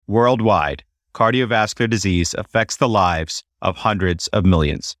Worldwide, cardiovascular disease affects the lives of hundreds of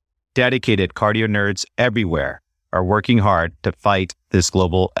millions. Dedicated cardio nerds everywhere are working hard to fight this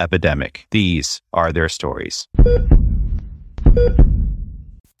global epidemic. These are their stories. Hey,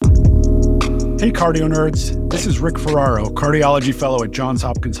 cardio nerds. This is Rick Ferraro, cardiology fellow at Johns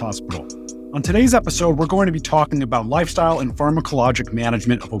Hopkins Hospital. On today's episode, we're going to be talking about lifestyle and pharmacologic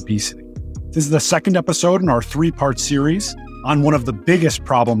management of obesity. This is the second episode in our three-part series on one of the biggest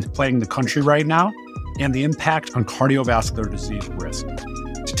problems plaguing the country right now and the impact on cardiovascular disease risk.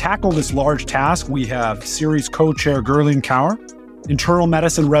 To tackle this large task, we have series co-chair Gurleen Kaur, internal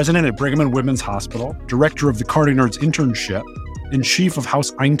medicine resident at Brigham and Women's Hospital, director of the Cardio Nerds internship, and chief of House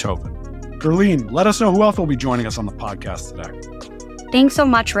Eindhoven. Gurleen, let us know who else will be joining us on the podcast today. Thanks so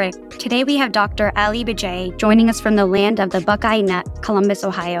much, Rick. Today we have Dr. Ali Bijay joining us from the land of the Buckeye Nut, Columbus,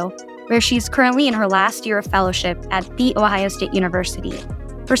 Ohio, where she's currently in her last year of fellowship at The Ohio State University.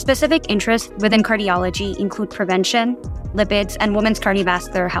 Her specific interests within cardiology include prevention, lipids, and women's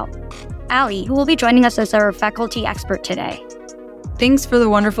cardiovascular health. Ali, who will be joining us as our faculty expert today. Thanks for the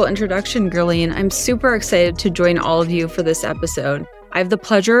wonderful introduction, Gurleen. I'm super excited to join all of you for this episode. I have the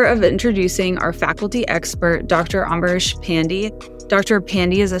pleasure of introducing our faculty expert, Dr. Ambarish Pandey. Dr.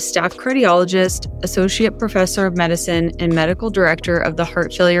 Pandey is a staff cardiologist, associate professor of medicine, and medical director of the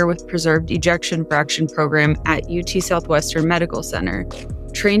Heart Failure with Preserved Ejection Fraction program at UT Southwestern Medical Center.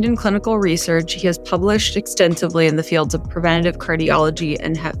 Trained in clinical research, he has published extensively in the fields of preventative cardiology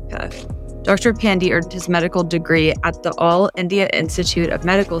and HFpEF. Dr. Pandey earned his medical degree at the All India Institute of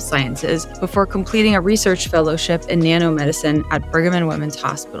Medical Sciences before completing a research fellowship in nanomedicine at Brigham and Women's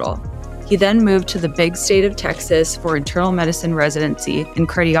Hospital. He then moved to the big state of Texas for internal medicine residency and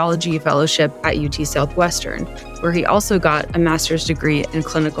cardiology fellowship at UT Southwestern, where he also got a master's degree in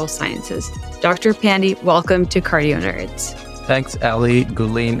clinical sciences. Dr. Pandey, welcome to Cardio Nerds. Thanks, Ali,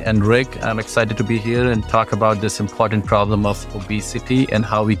 Gurleen, and Rick. I'm excited to be here and talk about this important problem of obesity and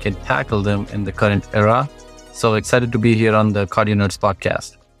how we can tackle them in the current era. So excited to be here on the Cardio Nerds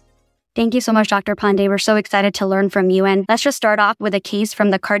podcast. Thank you so much, Dr. Pandey. We're so excited to learn from you. And let's just start off with a case from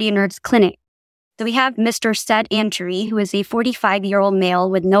the Cardio Nerds clinic. So we have Mr. Sed Anturi, who is a 45-year-old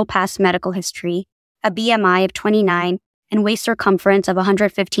male with no past medical history, a BMI of 29, and waist circumference of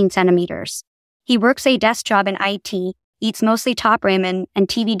 115 centimeters. He works a desk job in IT, eats mostly top ramen and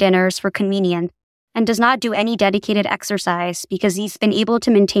TV dinners for convenience, and does not do any dedicated exercise because he's been able to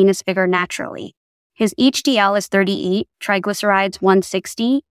maintain his figure naturally. His HDL is 38, triglycerides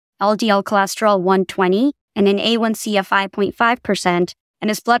 160, LDL cholesterol 120, and an A1C of 5.5%, and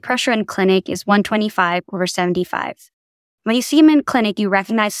his blood pressure in clinic is 125/75. When you see him in clinic, you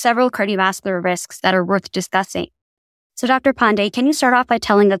recognize several cardiovascular risks that are worth discussing. So Dr. Pandey, can you start off by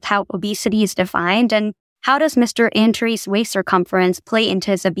telling us how obesity is defined and how does Mr. Anturi's waist circumference play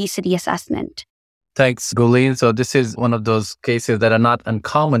into his obesity assessment? Thanks, Gurleen. So this is one of those cases that are not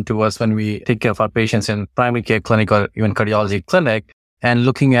uncommon to us when we take care of our patients in primary care clinic or even cardiology clinic. And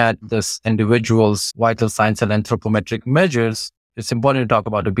looking at this individual's vital signs and anthropometric measures, it's important to talk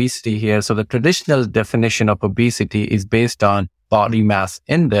about obesity here. So the traditional definition of obesity is based on body mass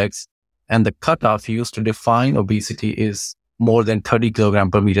index, and the cutoff used to define obesity is more than 30 kilogram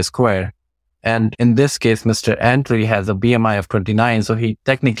per meter square. And in this case, Mr. Anturi has a BMI of 29, so he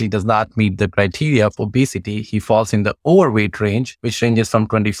technically does not meet the criteria of obesity. He falls in the overweight range, which ranges from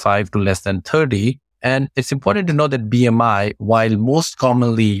 25 to less than 30. And it's important to know that BMI, while most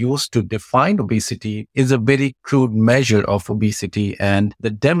commonly used to define obesity, is a very crude measure of obesity, and the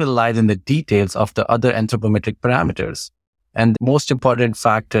devil lies in the details of the other anthropometric parameters. And the most important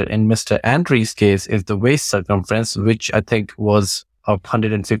factor in Mr. Anturi's case is the waist circumference, which I think was of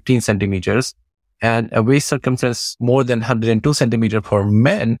 115 centimeters, and a waist circumference more than 102 centimeters for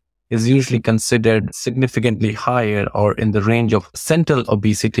men is usually considered significantly higher or in the range of central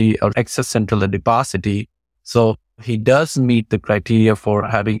obesity or excess central adiposity. So he does meet the criteria for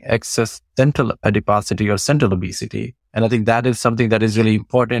having excess central adiposity or central obesity. And I think that is something that is really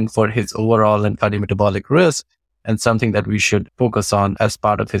important for his overall and cardiometabolic risk, and something that we should focus on as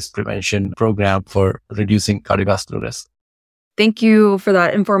part of his prevention program for reducing cardiovascular risk. Thank you for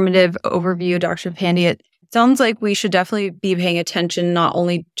that informative overview, Dr. Pandey. It sounds like we should definitely be paying attention not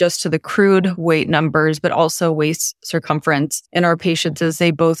only just to the crude weight numbers, but also waist circumference in our patients, as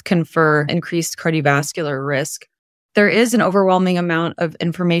they both confer increased cardiovascular risk. There is an overwhelming amount of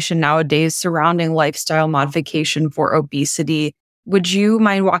information nowadays surrounding lifestyle modification for obesity. Would you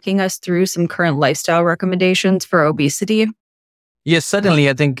mind walking us through some current lifestyle recommendations for obesity? Yes, certainly.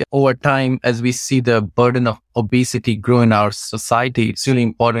 I think over time, as we see the burden of obesity grow in our society, it's really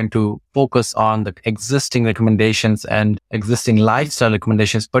important to focus on the existing recommendations and existing lifestyle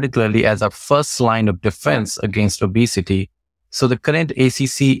recommendations, particularly as our first line of defense against obesity. So the current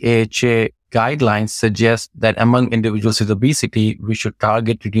ACC/AHA guidelines suggest that among individuals with obesity, we should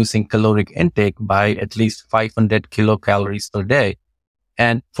target reducing caloric intake by at least 500 kilocalories per day.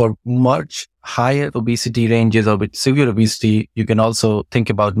 And for much higher obesity ranges or with severe obesity, you can also think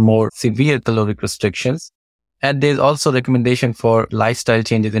about more severe caloric restrictions. And there's also recommendation for lifestyle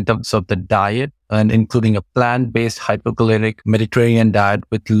changes in terms of the diet, and including a plant-based hypocaloric Mediterranean diet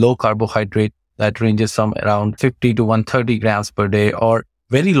with low carbohydrate that ranges from around 50 to 130 grams per day, or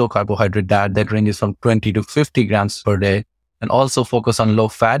very low carbohydrate diet that ranges from 20 to 50 grams per day. And also focus on low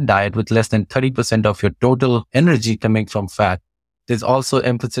fat diet with less than 30% of your total energy coming from fat. There's also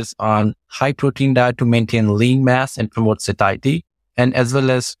emphasis on high protein diet to maintain lean mass and promote satiety, and as well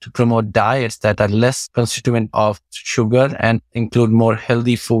as to promote diets that are less constituent of sugar and include more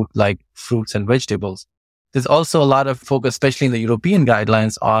healthy food like fruits and vegetables. There's also a lot of focus, especially in the European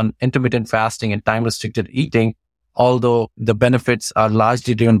guidelines, on intermittent fasting and time-restricted eating, although the benefits are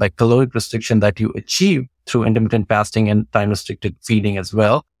largely driven by caloric restriction that you achieve through intermittent fasting and time-restricted feeding as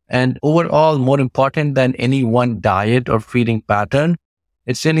well. And overall, more important than any one diet or feeding pattern,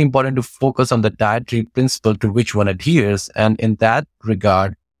 it's really important to focus on the dietary principle to which one adheres. And in that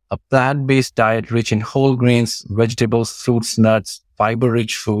regard, a plant-based diet rich in whole grains, vegetables, fruits, nuts,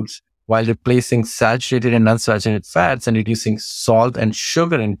 fiber-rich foods, while replacing saturated and unsaturated fats and reducing salt and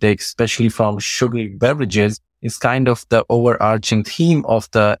sugar intake, especially from sugary beverages, is kind of the overarching theme of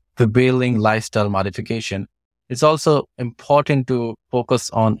the prevailing lifestyle modification. It's also important to focus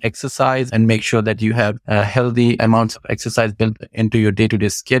on exercise and make sure that you have healthy amounts of exercise built into your day-to-day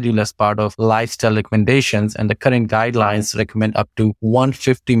schedule as part of lifestyle recommendations. And the current guidelines recommend up to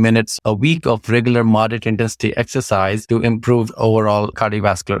 150 minutes a week of regular moderate intensity exercise to improve overall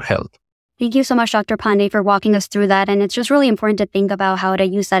cardiovascular health. Thank you so much, Dr. Pandey, for walking us through that. And it's just really important to think about how to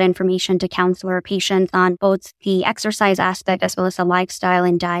use that information to counsel our patients on both the exercise aspect as well as the lifestyle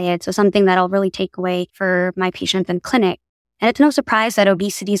and diet. So something that I'll really take away for my patients in clinic. And it's no surprise that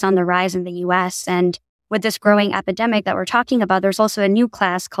obesity is on the rise in the US. And with this growing epidemic that we're talking about, there's also a new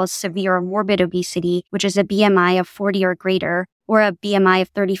class called severe or morbid obesity, which is a BMI of 40 or greater, or a BMI of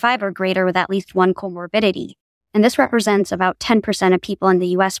 35 or greater with at least one comorbidity. And this represents about 10% of people in the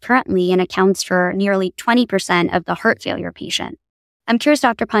US currently and accounts for nearly 20% of the heart failure patient. I'm curious,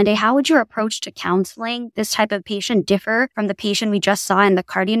 Dr. Pandey, how would your approach to counseling this type of patient differ from the patient we just saw in the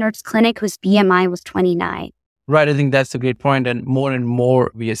CardioNerds clinic whose BMI was 29? Right. I think that's a great point. And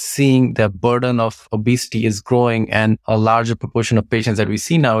more, we are seeing the burden of obesity is growing, and a larger proportion of patients that we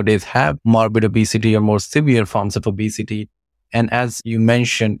see nowadays have morbid obesity or more severe forms of obesity. And as you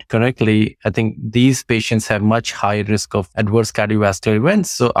mentioned correctly, I think these patients have much higher risk of adverse cardiovascular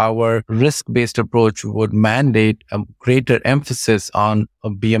events. So our risk-based approach would mandate a greater emphasis on a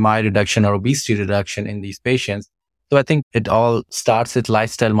BMI reduction or obesity reduction in these patients. So I think it all starts with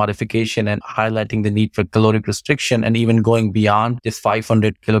lifestyle modification and highlighting the need for caloric restriction, and even going beyond just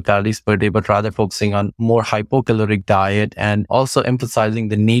 500 kilocalories per day, but rather focusing on more hypocaloric diet, and also emphasizing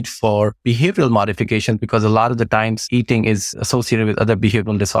the need for behavioral modifications, because a lot of the times eating is associated with other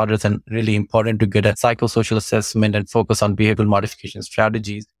behavioral disorders, and really important to get a psychosocial assessment and focus on behavioral modification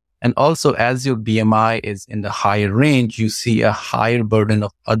strategies. And also, as your BMI is in the higher range, you see a higher burden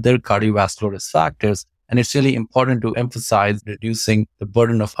of other cardiovascular risk factors. And it's really important to emphasize reducing the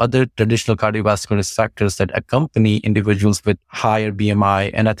burden of other traditional cardiovascular risk factors that accompany individuals with higher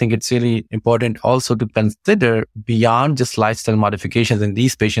BMI. And I think it's really important also to consider beyond just lifestyle modifications in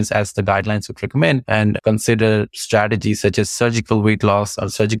these patients, as the guidelines would recommend, and consider strategies such as surgical weight loss or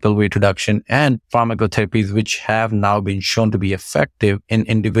surgical weight reduction and pharmacotherapies, which have now been shown to be effective in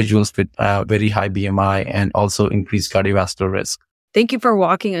individuals with very high BMI and also increased cardiovascular risk. Thank you for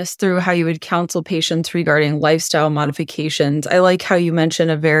walking us through how you would counsel patients regarding lifestyle modifications. I like how you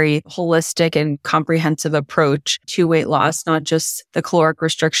mentioned a very holistic and comprehensive approach to weight loss, not just the caloric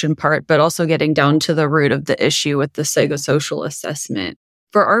restriction part, but also getting down to the root of the issue with the psychosocial assessment.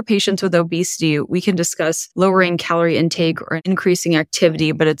 For our patients with obesity, we can discuss lowering calorie intake or increasing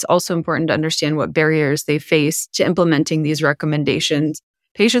activity, but it's also important to understand what barriers they face to implementing these recommendations.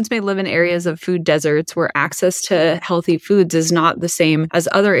 Patients may live in areas of food deserts where access to healthy foods is not the same as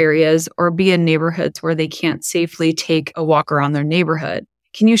other areas, or be in neighborhoods where they can't safely take a walk around their neighborhood.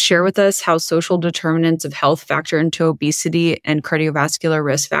 Can you share with us how social determinants of health factor into obesity and cardiovascular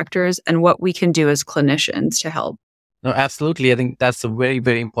risk factors, and what we can do as clinicians to help? No, absolutely. I think that's a very,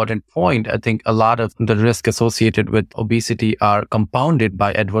 very important point. I think a lot of the risk associated with obesity are compounded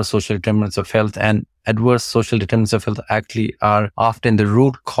by adverse social determinants of health, and adverse social determinants of health actually are often the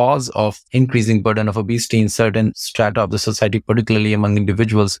root cause of increasing burden of obesity in certain strata of the society, particularly among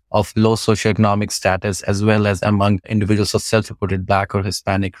individuals of low socioeconomic status, as well as among individuals of self-reported Black or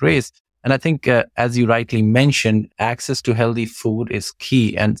Hispanic race. And I think, as you rightly mentioned, access to healthy food is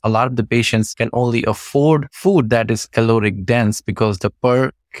key. And a lot of the patients can only afford food that is caloric dense because the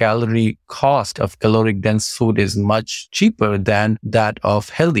per calorie cost of caloric dense food is much cheaper than that of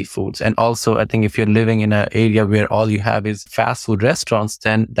healthy foods. And also, I think if you're living in an area where all you have is fast food restaurants,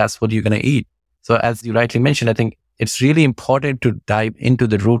 then that's what you're going to eat. So as you rightly mentioned, I think it's really important to dive into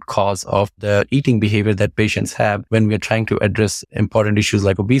the root cause of the eating behavior that patients have when we're trying to address important issues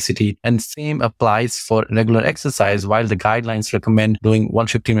like obesity. And same applies for regular exercise. While the guidelines recommend doing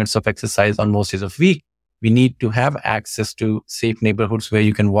 150 minutes of exercise on most days of the week, we need to have access to safe neighborhoods where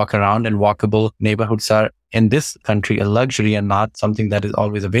you can walk around, and walkable neighborhoods are in this country a luxury and not something that is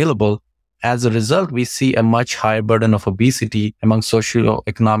always available. As a result, we see a much higher burden of obesity among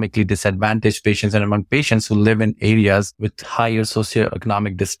socioeconomically disadvantaged patients and among patients who live in areas with higher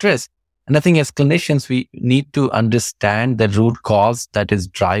socioeconomic distress. And I think as clinicians, we need to understand the root cause that is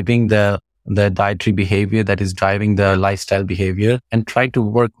driving the dietary behavior, that is driving the lifestyle behavior, and try to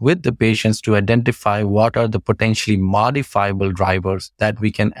work with the patients to identify what are the potentially modifiable drivers that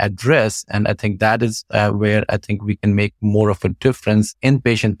we can address. And I think that is where I think we can make more of a difference in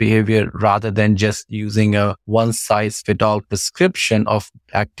patient behavior rather than just using a one-size-fits-all prescription of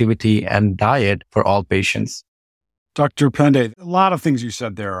activity and diet for all patients. Dr. Pandey, a lot of things you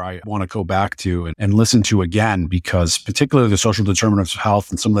said there I want to go back to and listen to again, because particularly the social determinants of health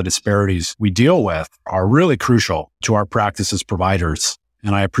and some of the disparities we deal with are really crucial to our practice as providers.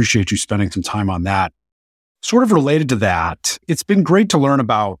 And I appreciate you spending some time on that. Sort of related to that, it's been great to learn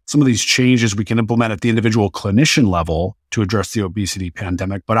about some of these changes we can implement at the individual clinician level to address the obesity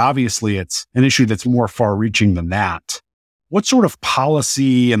pandemic, but obviously it's an issue that's more far-reaching than that. What sort of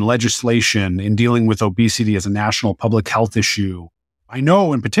policy and legislation in dealing with obesity as a national public health issue? I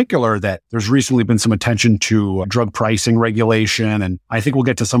know in particular that there's recently been some attention to drug pricing regulation, and I think we'll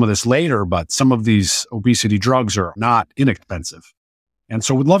get to some of this later, but some of these obesity drugs are not inexpensive. And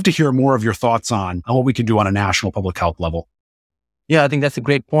so we'd love to hear more of your thoughts on what we can do on a national public health level. Yeah, I think that's a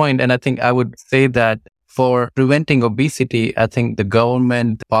great point. And I think I would say that for preventing obesity, I think the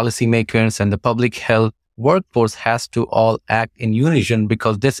government, policymakers, and the public health workforce has to all act in unison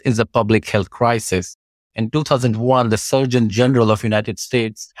because this is a public health crisis. In 2001, the Surgeon General of the United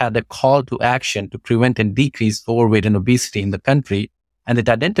States had a call to action to prevent and decrease overweight and obesity in the country, and it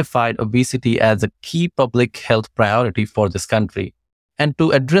identified obesity as a key public health priority for this country. And to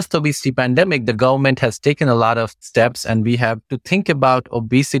address the obesity pandemic, the government has taken a lot of steps, and we have to think about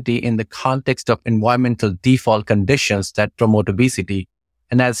obesity in the context of environmental default conditions that promote obesity.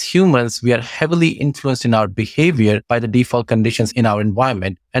 And as humans, we are heavily influenced in our behavior by the default conditions in our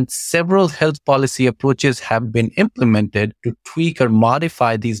environment. And several health policy approaches have been implemented to tweak or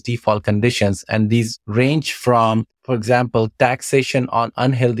modify these default conditions. And these range from, for example, taxation on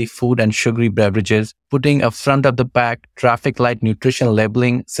unhealthy food and sugary beverages, putting a front of the pack traffic light nutrition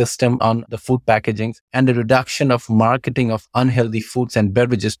labeling system on the food packaging, and the reduction of marketing of unhealthy foods and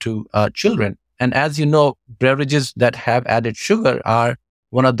beverages to children. And as you know, beverages that have added sugar are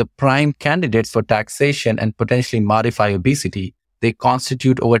one of the prime candidates for taxation and potentially modify obesity. They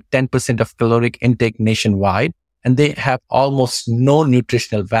constitute over 10% of caloric intake nationwide, and they have almost no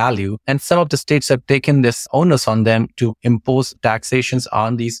nutritional value. And some of the states have taken this onus on them to impose taxations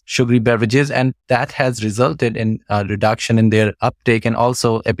on these sugary beverages, and that has resulted in a reduction in their uptake. And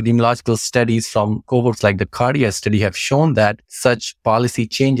also epidemiological studies from cohorts like the cardiac study have shown that such policy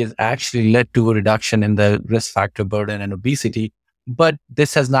changes actually led to a reduction in the risk factor burden and obesity. But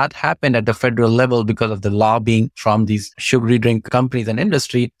this has not happened at the federal level because of the lobbying from these sugary drink companies and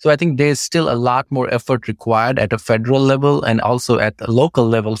industry. So I think there's still a lot more effort required at a federal level and also at the local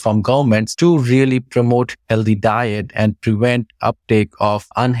level from governments to really promote healthy diet and prevent uptake of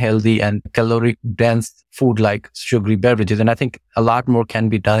unhealthy and caloric dense food like sugary beverages. And I think a lot more can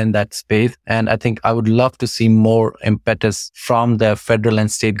be done in that space. And I think I would love to see more impetus from the federal and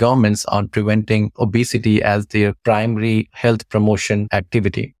state governments on preventing obesity as their primary health promotion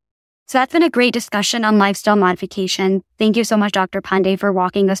activity. So that's been a great discussion on lifestyle modification. Thank you so much, Dr. Pandey, for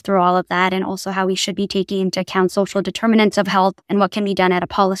walking us through all of that and also how we should be taking into account social determinants of health and what can be done at a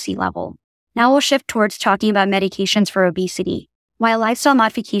policy level. Now we'll shift towards talking about medications for obesity. While lifestyle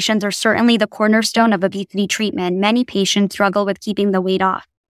modifications are certainly the cornerstone of obesity treatment, many patients struggle with keeping the weight off.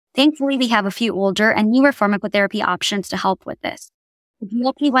 Thankfully, we have a few older and newer pharmacotherapy options to help with this. The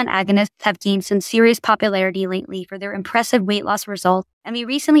GLP-1 agonists have gained some serious popularity lately for their impressive weight loss results, and we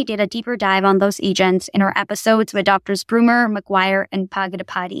recently did a deeper dive on those agents in our episodes with Drs. Brumer, McGuire, and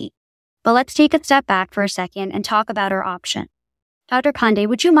Pagidipati. But let's take a step back for a second and talk about our option. Dr. Pandey,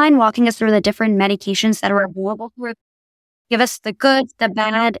 would you mind walking us through the different medications that are available for us? Give us the good, the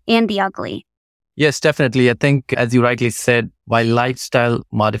bad, and the ugly. Yes, definitely. I think, as you rightly said, while lifestyle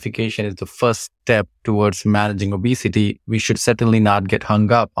modification is the first step towards managing obesity, we should certainly not get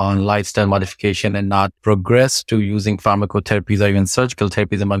hung up on lifestyle modification and not progress to using pharmacotherapies or even surgical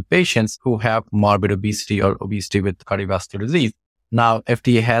therapies among patients who have morbid obesity or obesity with cardiovascular disease. Now,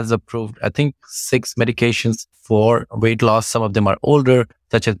 FDA has approved, I think, 6 medications for weight loss. Some of them are older,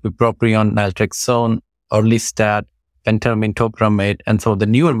 such as bupropion, naltrexone, orlistat, phentermine, topiramate, and some of the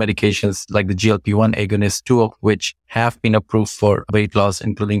newer medications like the GLP-1 agonists, 2 of which have been approved for weight loss,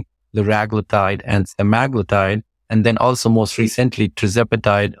 including liraglutide and semaglutide. And then also most recently,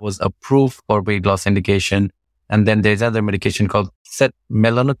 tirzepatide was approved for weight loss indication. And then there's another medication called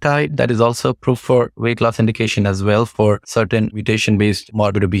setmelanotide that is also approved for weight loss indication as well for certain mutation-based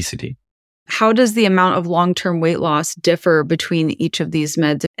morbid obesity. How does the amount of long-term weight loss differ between each of these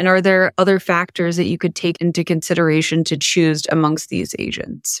meds? And are there other factors that you could take into consideration to choose amongst these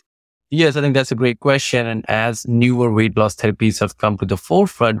agents? Yes, I think that's a great question. And as newer weight loss therapies have come to the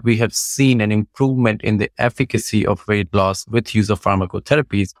forefront, we have seen an improvement in the efficacy of weight loss with use of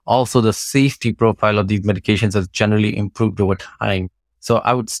pharmacotherapies. Also, the safety profile of these medications has generally improved over time. So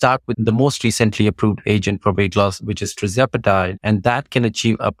I would start with the most recently approved agent for weight loss, which is tirzepatide, and that can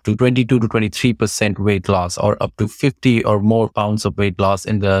achieve up to 22 to 23% weight loss or up to 50 or more pounds of weight loss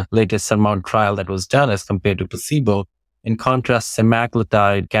in the latest SURMOUNT trial that was done as compared to placebo. In contrast,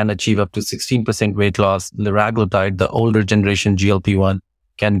 semaglutide can achieve up to 16% weight loss. Liraglutide, the older generation GLP-1,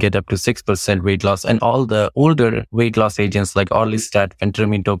 can get up to 6% weight loss. And all the older weight loss agents like orlistat,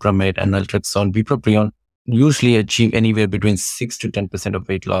 phentermine, topiramate, and naltrexone, bupropion usually achieve anywhere between 6 to 10% of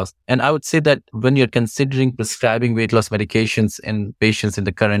weight loss. And I would say that when you're considering prescribing weight loss medications in patients in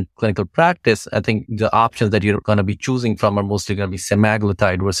the current clinical practice, I think the options that you're going to be choosing from are mostly going to be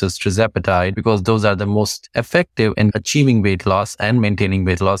semaglutide versus tirzepatide, because those are the most effective in achieving weight loss and maintaining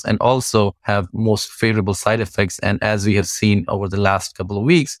weight loss, and also have most favorable side effects. And as we have seen over the last couple of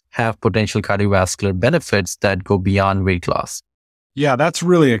weeks, have potential cardiovascular benefits that go beyond weight loss. Yeah, that's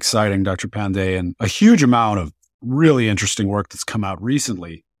really exciting, Dr. Pandey, and a huge amount of really interesting work that's come out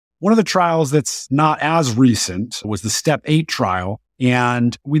recently. One of the trials that's not as recent was the STEP 8 trial,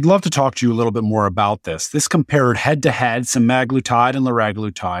 and we'd love to talk to you a little bit more about this. This compared head-to-head semaglutide and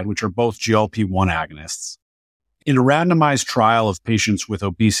liraglutide, which are both GLP-1 agonists, in a randomized trial of patients with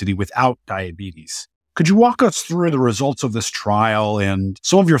obesity without diabetes. Could you walk us through the results of this trial and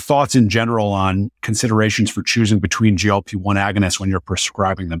some of your thoughts in general on considerations for choosing between GLP-1 agonists when you're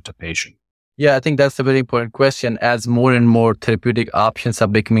prescribing them to patients? Yeah, I think that's a very important question. As more and more therapeutic options are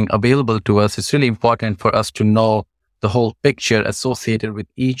becoming available to us, it's really important for us to know the whole picture associated with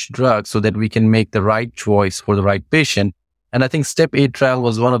each drug so that we can make the right choice for the right patient. And I think STEP 8 trial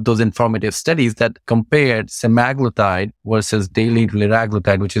was one of those informative studies that compared semaglutide versus daily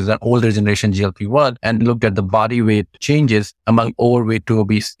liraglutide, which is an older generation GLP-1, and looked at the body weight changes among overweight to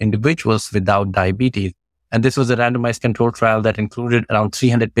obese individuals without diabetes. And this was a randomized control trial that included around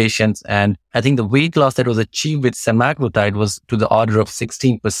 300 patients. And I think the weight loss that was achieved with semaglutide was to the order of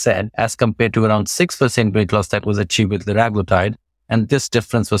 16% as compared to around 6% weight loss that was achieved with liraglutide. And this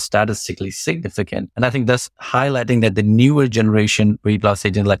difference was statistically significant. And I think that's highlighting that the newer generation weight loss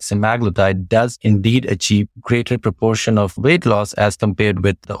agent like semaglutide does indeed achieve greater proportion of weight loss as compared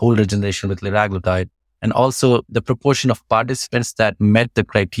with the older generation with liraglutide. And also the proportion of participants that met the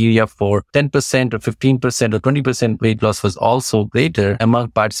criteria for 10% or 15% or 20% weight loss was also greater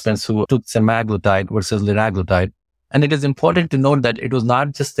among participants who took semaglutide versus liraglutide. And it is important to note that it was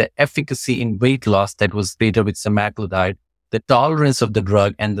not just the efficacy in weight loss that was greater with semaglutide. The tolerance of the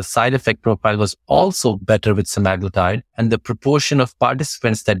drug and the side effect profile was also better with semaglutide. And the proportion of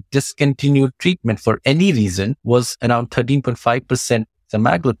participants that discontinued treatment for any reason was around 13.5%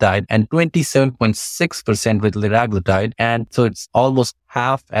 semaglutide and 27.6% with liraglutide. And so it's almost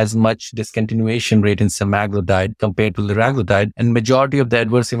half as much discontinuation rate in semaglutide compared to liraglutide. And majority of the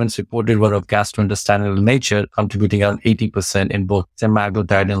adverse events reported were of gastrointestinal nature, contributing around 80% in both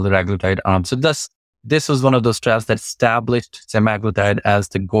semaglutide and liraglutide arms. So thus, this was one of those trials that established semaglutide as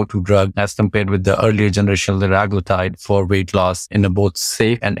the go-to drug as compared with the earlier generation liraglutide for weight loss in a both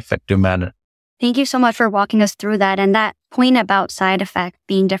safe and effective manner. Thank you so much for walking us through that. And that point about side effects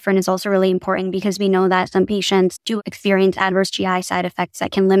being different is also really important because we know that some patients do experience adverse GI side effects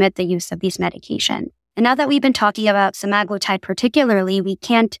that can limit the use of these medications. And now that we've been talking about semaglutide particularly, we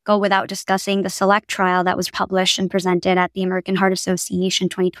can't go without discussing the SELECT trial that was published and presented at the American Heart Association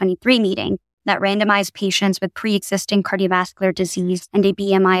 2023 meeting that randomized patients with pre-existing cardiovascular disease and a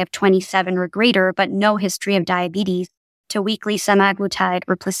BMI of 27 or greater, but no history of diabetes, to weekly semaglutide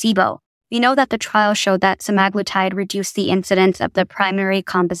or placebo. We know that the trial showed that semaglutide reduced the incidence of the primary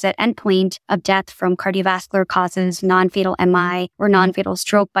composite endpoint of death from cardiovascular causes, non-fatal MI, or non-fatal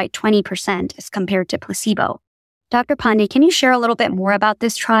stroke by 20% as compared to placebo. Dr. Pandey, can you share a little bit more about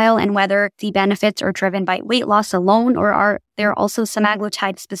this trial and whether the benefits are driven by weight loss alone, or are there also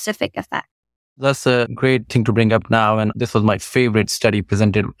semaglutide-specific effects? That's a great thing to bring up now. And this was my favorite study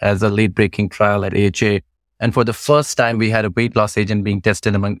presented as a late-breaking trial at AHA. And for the first time, we had a weight loss agent being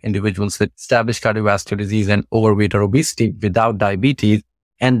tested among individuals with established cardiovascular disease and overweight or obesity without diabetes.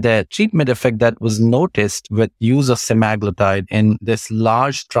 And the treatment effect that was noticed with use of semaglutide in this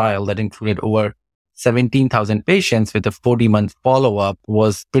large trial that included over 17,000 patients with a 40-month follow-up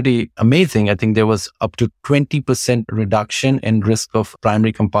was pretty amazing. I think there was up to 20% reduction in risk of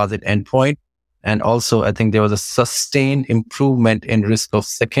primary composite endpoint. And also, I think there was a sustained improvement in risk of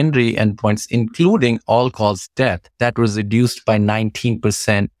secondary endpoints, including all-cause death. That was reduced by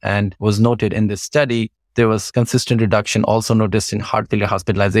 19% and was noted in this study. There was consistent reduction also noticed in heart failure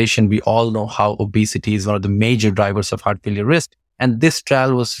hospitalization. We all know how obesity is one of the major drivers of heart failure risk. And this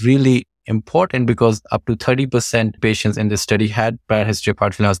trial was really important because up to 30% patients in this study had prior history of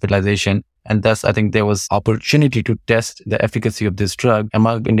heart failure hospitalization. And thus, I think there was opportunity to test the efficacy of this drug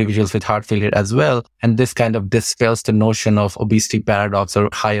among individuals with heart failure as well. And this kind of dispels the notion of obesity paradox or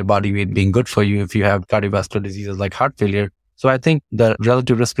higher body weight being good for you if you have cardiovascular diseases like heart failure. So I think the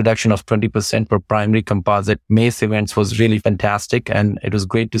relative risk reduction of 20% for primary composite MACE events was really fantastic. And it was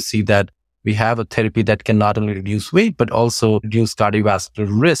great to see that we have a therapy that can not only reduce weight, but also reduce cardiovascular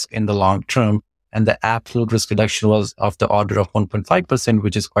risk in the long term. And the absolute risk reduction was of the order of 1.5%,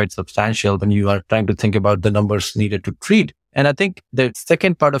 which is quite substantial when you are trying to think about the numbers needed to treat. And I think the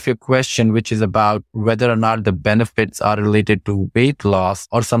second part of your question, which is about whether or not the benefits are related to weight loss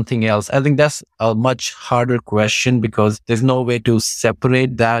or something else, I think that's a much harder question because there's no way to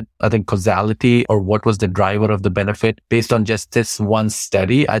separate that, I think, causality or what was the driver of the benefit based on just this one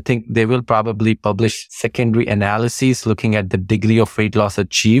study. I think they will probably publish secondary analyses looking at the degree of weight loss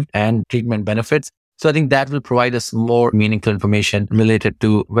achieved and treatment benefits. So I think that will provide us more meaningful information related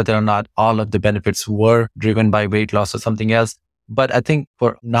to whether or not all of the benefits were driven by weight loss or something else. But I think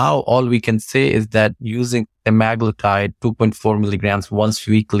for now, all we can say is that using semaglutide 2.4 milligrams once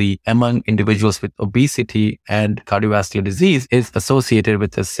weekly among individuals with obesity and cardiovascular disease is associated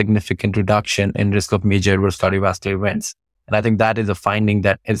with a significant reduction in risk of major adverse cardiovascular events. And I think that is a finding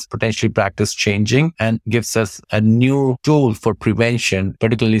that is potentially practice changing and gives us a new tool for prevention,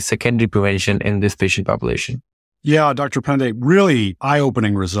 particularly secondary prevention in this patient population. Yeah, Dr. Pandey, really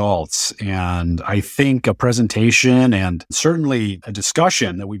eye-opening results. And I think a presentation and certainly a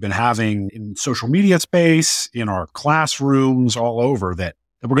discussion that we've been having in social media space, in our classrooms, all over that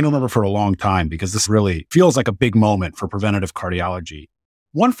we're going to remember for a long time because this really feels like a big moment for preventative cardiology.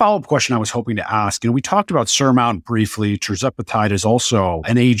 One follow-up question I was hoping to ask, we talked about SURMOUNT briefly. Tirzepatide is also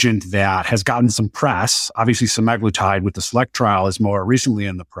an agent that has gotten some press. Obviously, semaglutide with the SELECT trial is more recently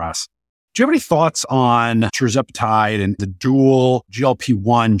in the press. Do you have any thoughts on tirzepatide and the dual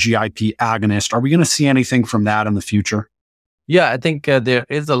GLP-1 GIP agonist? Are we going to see anything from that in the future? Yeah, I think there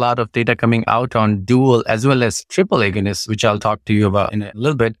is a lot of data coming out on dual as well as triple agonists, which I'll talk to you about in a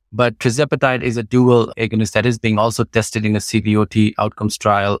little bit. But tirzepatide is a dual agonist that is being also tested in a CVOT outcomes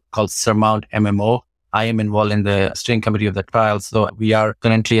trial called SURMOUNT MMO. I am involved in the steering committee of the trial. So we are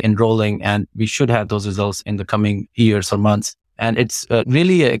currently enrolling and we should have those results in the coming years or months. And it's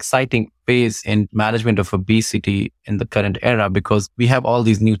really an exciting phase in management of obesity in the current era because we have all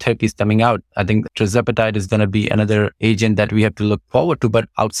these new therapies coming out. I think tirzepatide is going to be another agent that we have to look forward to. But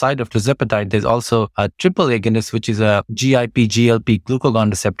outside of tirzepatide, there's also a triple agonist, which is a GIP-GLP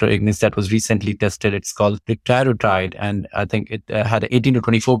glucagon receptor agonist that was recently tested. It's called retatrutide. And I think it had 18 to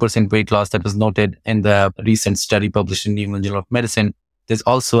 24% weight loss that was noted in the recent study published in New England Journal of Medicine. There's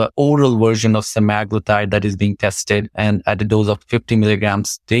also an oral version of semaglutide that is being tested. And at a dose of 50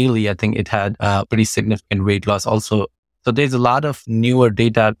 milligrams daily, I think it had pretty significant weight loss also. So there's a lot of newer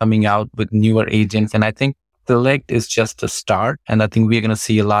data coming out with newer agents. And I think SELECT is just a start. And I think we're going to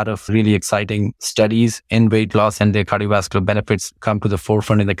see a lot of really exciting studies in weight loss and their cardiovascular benefits come to the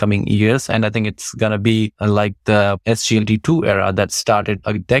forefront in the coming years. And I think it's going to be like the SGLT2 era that started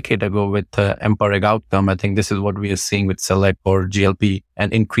a decade ago with Ambarish outcome. I think this is what we are seeing with SELECT or GLP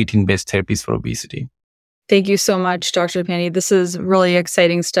and incretin-based therapies for obesity. Thank you so much, Dr. Pandey. This is really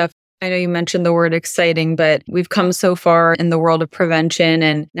exciting stuff. I know you mentioned the word exciting, but we've come so far in the world of prevention,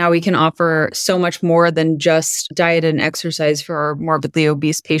 and now we can offer so much more than just diet and exercise for our morbidly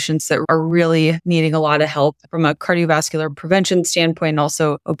obese patients that are really needing a lot of help from a cardiovascular prevention standpoint and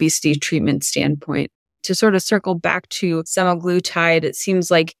also obesity treatment standpoint. To sort of circle back to semaglutide, it seems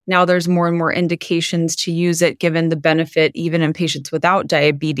like now there's more and more indications to use it given the benefit even in patients without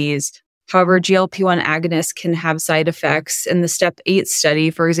diabetes. However, GLP-1 agonists can have side effects. In the STEP 8 study,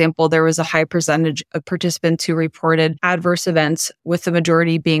 for example, there was a high percentage of participants who reported adverse events, with the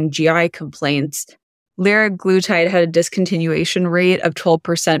majority being GI complaints. Liraglutide had a discontinuation rate of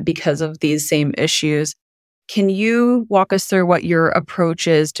 12% because of these same issues. Can you walk us through what your approach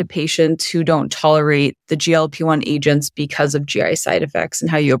is to patients who don't tolerate the GLP-1 agents because of GI side effects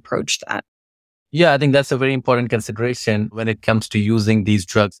and how you approach that? Yeah, I think that's a very important consideration when it comes to using these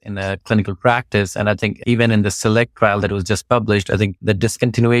drugs in a clinical practice. And I think even in the SELECT trial that was just published, I think the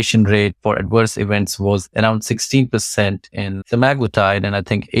discontinuation rate for adverse events was around 16% in semaglutide and I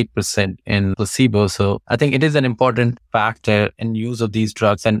think 8% in placebo. So I think it is an important factor in use of these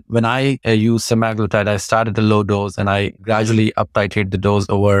drugs. And when I use semaglutide, I start at the low dose and I gradually up titrate the dose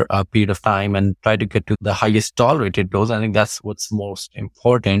over a period of time and try to get to the highest tolerated dose. I think that's what's most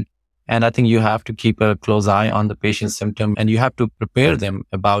important. And I think you have to keep a close eye on the patient's symptom and you have to prepare them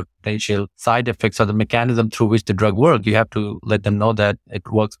about potential side effects or the mechanism through which the drug works. You have to let them know that it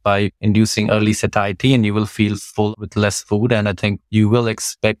works by inducing early satiety and you will feel full with less food. And I think you will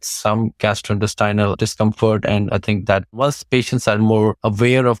expect some gastrointestinal discomfort. And I think that once patients are more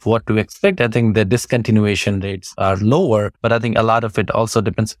aware of what to expect, I think the discontinuation rates are lower. But I think a lot of it also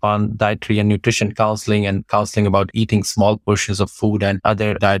depends upon dietary and nutrition counseling and counseling about eating small portions of food and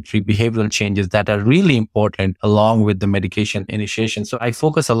other dietary behavioral changes that are really important along with the medication initiation. So I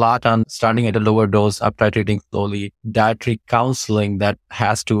focus a lot on starting at a lower dose, up titrating slowly, dietary counseling that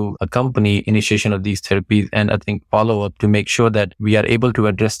has to accompany initiation of these therapies, and I think follow up to make sure that we are able to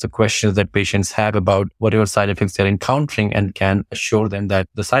address the questions that patients have about whatever side effects they're encountering and can assure them that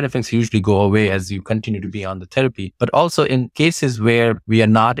the side effects usually go away as you continue to be on the therapy. But also in cases where we are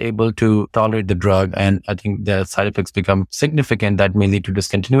not able to tolerate the drug and I think the side effects become significant that may lead to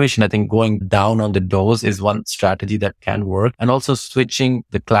discontinuation, I think going down on the dose is one strategy that can work, and also switching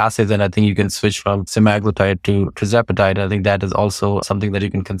the classes. And I think you can switch from semaglutide to tirzepatide. I think that is also something that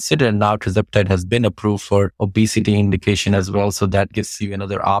you can consider. Now tirzepatide has been approved for obesity indication as well. So that gives you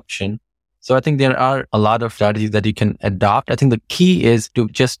another option. So I think there are a lot of strategies that you can adopt. I think the key is to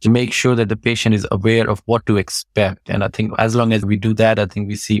just make sure that the patient is aware of what to expect. And I think as long as we do that, I think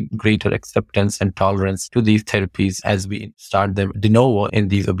we see greater acceptance and tolerance to these therapies as we start them de novo in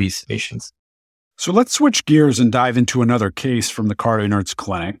these obese patients. So let's switch gears and dive into another case from the CardioNerds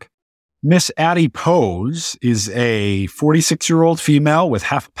clinic. Miss Addie Pose is a 46-year-old female with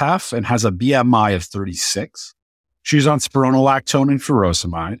HFpEF and has a BMI of 36. She's on spironolactone and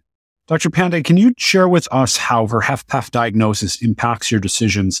furosemide. Dr. Pandey, can you share with us how her HFpEF diagnosis impacts your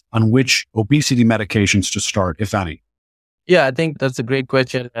decisions on which obesity medications to start, if any? Yeah, I think that's a great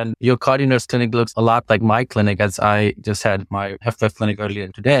question. And your CardioNerds clinic looks a lot like my clinic, as I just had my HFpEF clinic earlier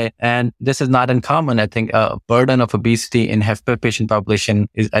today. And this is not uncommon. I think a burden of obesity in HFpEF patient population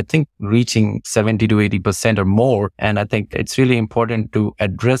is, I think, reaching 70 to 80% or more. And I think it's really important to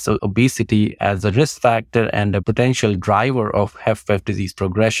address obesity as a risk factor and a potential driver of HFpEF disease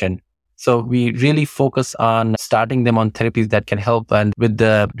progression. So we really focus on starting them on therapies that can help. And with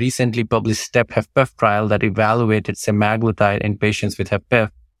the recently published STEP HFpEF trial that evaluated semaglutide in patients with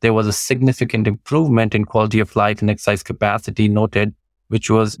HFpEF, there was a significant improvement in quality of life and exercise capacity noted, which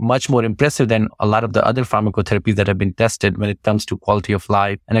was much more impressive than a lot of the other pharmacotherapies that have been tested when it comes to quality of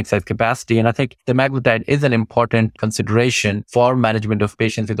life and exercise capacity. And I think semaglutide is an important consideration for management of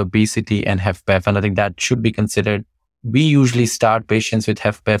patients with obesity and HFpEF. And I think that should be considered. We usually start patients with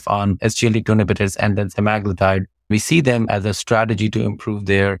HFpEF on SGLT2 inhibitors and then semaglutide. We see them as a strategy to improve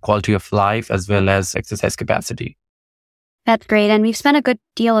their quality of life as well as exercise capacity. That's great. And we've spent a good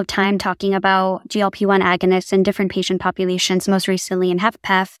deal of time talking about GLP-1 agonists in different patient populations, most recently in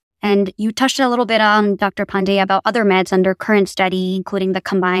HFpEF. And you touched a little bit on, Dr. Pandey, about other meds under current study, including the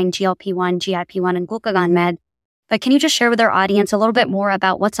combined GLP-1, GIP-1, and glucagon med. But can you just share with our audience a little bit more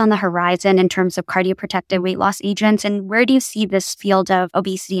about what's on the horizon in terms of cardioprotective weight loss agents, and where do you see this field of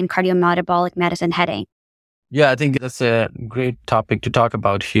obesity and cardiometabolic medicine heading? Yeah, I think that's a great topic to talk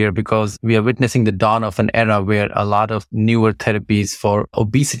about here because we are witnessing the dawn of an era where a lot of newer therapies for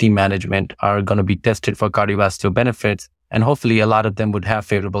obesity management are going to be tested for cardiovascular benefits. And hopefully a lot of them would have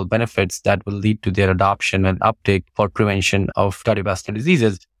favorable benefits that will lead to their adoption and uptake for prevention of cardiovascular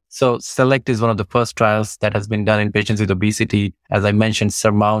diseases. So SELECT is one of the first trials that has been done in patients with obesity. As I mentioned,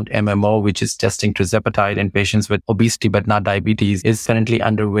 SURMOUNT MMO, which is testing tirzepatide in patients with obesity but not diabetes, is currently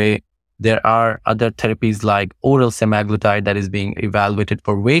underway. There are other therapies like oral semaglutide that is being evaluated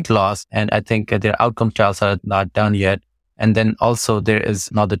for weight loss. And I think their outcome trials are not done yet. And then also there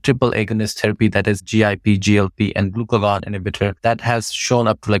is now the triple agonist therapy that is GIP, GLP, and glucagon inhibitor that has shown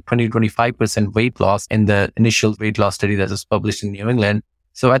up to like 20-25% weight loss in the initial weight loss study that was published in New England.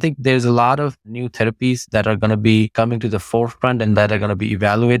 So I think there's a lot of new therapies that are going to be coming to the forefront and that are going to be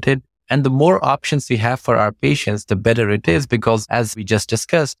evaluated. And the more options we have for our patients, the better it is because as we just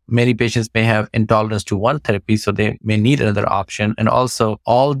discussed, many patients may have intolerance to one therapy, so they may need another option. And also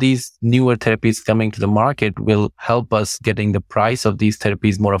all these newer therapies coming to the market will help us getting the price of these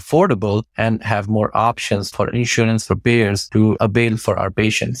therapies more affordable and have more options for insurance for payers to avail for our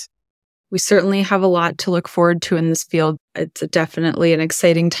patients. We certainly have a lot to look forward to in this field. It's definitely an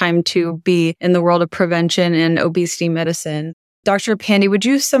exciting time to be in the world of prevention and obesity medicine. Dr. Pandey, would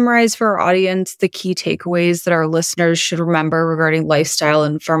you summarize for our audience the key takeaways that our listeners should remember regarding lifestyle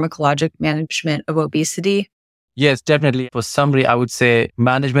and pharmacologic management of obesity? Yes, definitely. For summary, I would say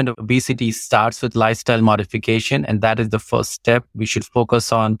management of obesity starts with lifestyle modification, and that is the first step. We should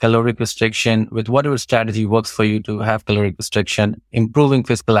focus on caloric restriction with whatever strategy works for you to have caloric restriction, improving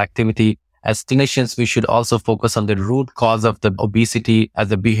physical activity. As clinicians, we should also focus on the root cause of the obesity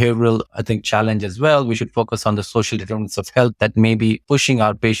as a behavioral, challenge as well. We should focus on the social determinants of health that may be pushing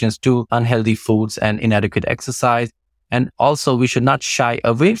our patients to unhealthy foods and inadequate exercise. And also, we should not shy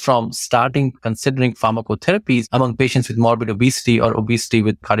away from considering pharmacotherapies among patients with morbid obesity or obesity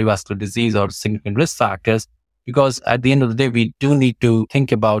with cardiovascular disease or significant risk factors. Because at the end of the day, we do need to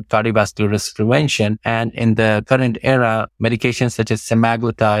think about cardiovascular risk prevention. And in the current era, medications such as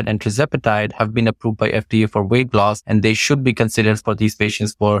semaglutide and tirzepatide have been approved by FDA for weight loss, and they should be considered for these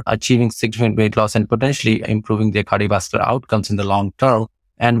patients for achieving significant weight loss and potentially improving their cardiovascular outcomes in the long term.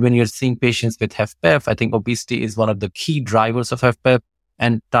 And when you're seeing patients with HFpEF, I think obesity is one of the key drivers of HFpEF.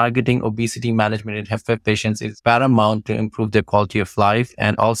 And targeting obesity management in HFpEF patients is paramount to improve their quality of life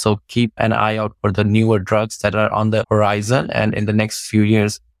and also keep an eye out for the newer drugs that are on the horizon. And in the next few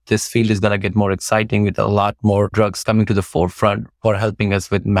years, this field is going to get more exciting with a lot more drugs coming to the forefront for helping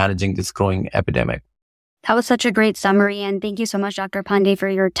us with managing this growing epidemic. That was such a great summary. And thank you so much, Dr. Pandey, for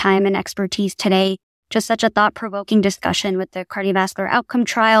your time and expertise today. Just such a thought-provoking discussion with the cardiovascular outcome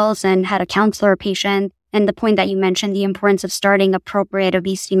trials and how to counsel a patient. And the point that you mentioned, the importance of starting appropriate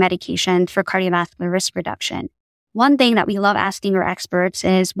obesity medication for cardiovascular risk reduction. One thing that we love asking our experts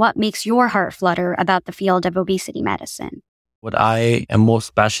is what makes your heart flutter about the field of obesity medicine? What I am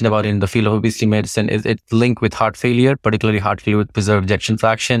most passionate about in the field of obesity medicine is its link with heart failure, particularly heart failure with preserved ejection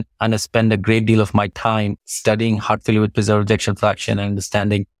fraction. And I spend a great deal of my time studying heart failure with preserved ejection fraction and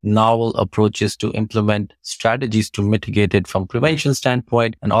understanding novel approaches to implement strategies to mitigate it from prevention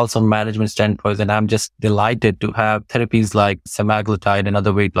standpoint and also management standpoint. And I'm just delighted to have therapies like semaglutide and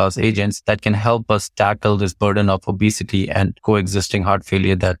other weight loss agents that can help us tackle this burden of obesity and coexisting heart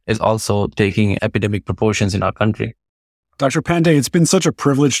failure that is also taking epidemic proportions in our country. Dr. Pandey, it's been such a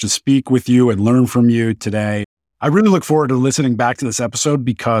privilege to speak with you and learn from you today. I really look forward to listening back to this episode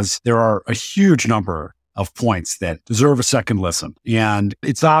because there are a huge number of points that deserve a second listen. And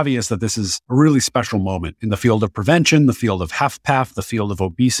it's obvious that this is a really special moment in the field of prevention, the field of HFpEF, the field of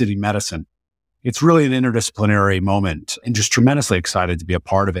obesity medicine. It's really an interdisciplinary moment and just tremendously excited to be a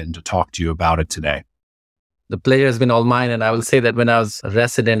part of it and to talk to you about it today. The pleasure has been all mine. And I will say that when I was a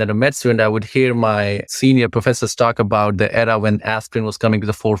resident and a med student, I would hear my senior professors talk about the era when aspirin was coming to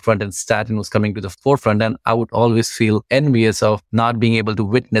the forefront and statin was coming to the forefront. And I would always feel envious of not being able to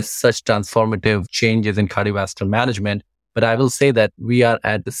witness such transformative changes in cardiovascular management. But I will say that we are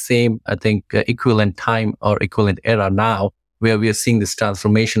at the same, equivalent time or equivalent era now, where we are seeing this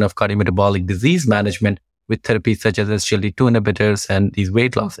transformation of cardiometabolic disease management with therapies such as SGLT2 inhibitors and these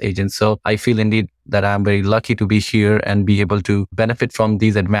weight loss agents. So I feel indeed that I'm very lucky to be here and be able to benefit from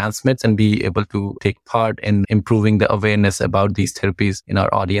these advancements and be able to take part in improving the awareness about these therapies in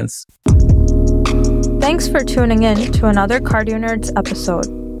our audience. Thanks for tuning in to another Cardio Nerds episode.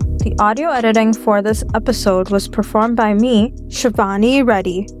 The audio editing for this episode was performed by me, Shivani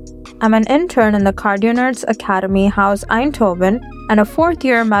Reddy. I'm an intern in the Cardio Nerds Academy housed Eindhoven and a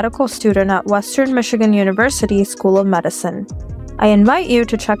fourth-year medical student at Western Michigan University School of Medicine. I invite you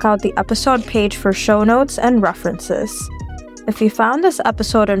to check out the episode page for show notes and references. If you found this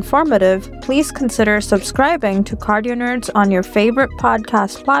episode informative, please consider subscribing to Cardio Nerds on your favorite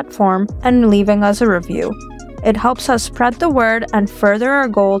podcast platform and leaving us a review. It helps us spread the word and further our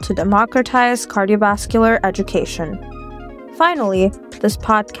goal to democratize cardiovascular education. Finally, this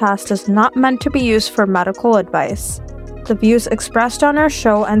podcast is not meant to be used for medical advice. The views expressed on our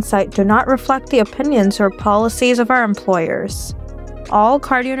show and site do not reflect the opinions or policies of our employers. All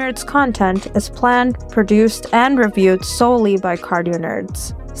Cardio Nerds content is planned, produced, and reviewed solely by Cardio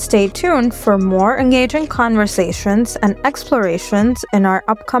Nerds. Stay tuned for more engaging conversations and explorations in our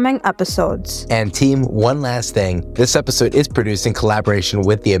upcoming episodes. And team, one last thing. This episode is produced in collaboration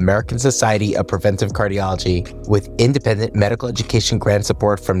with the American Society of Preventive Cardiology with independent medical education grant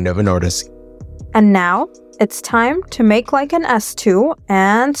support from Novo Nordisk. And now, it's time to make like an S2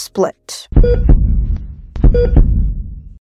 and split.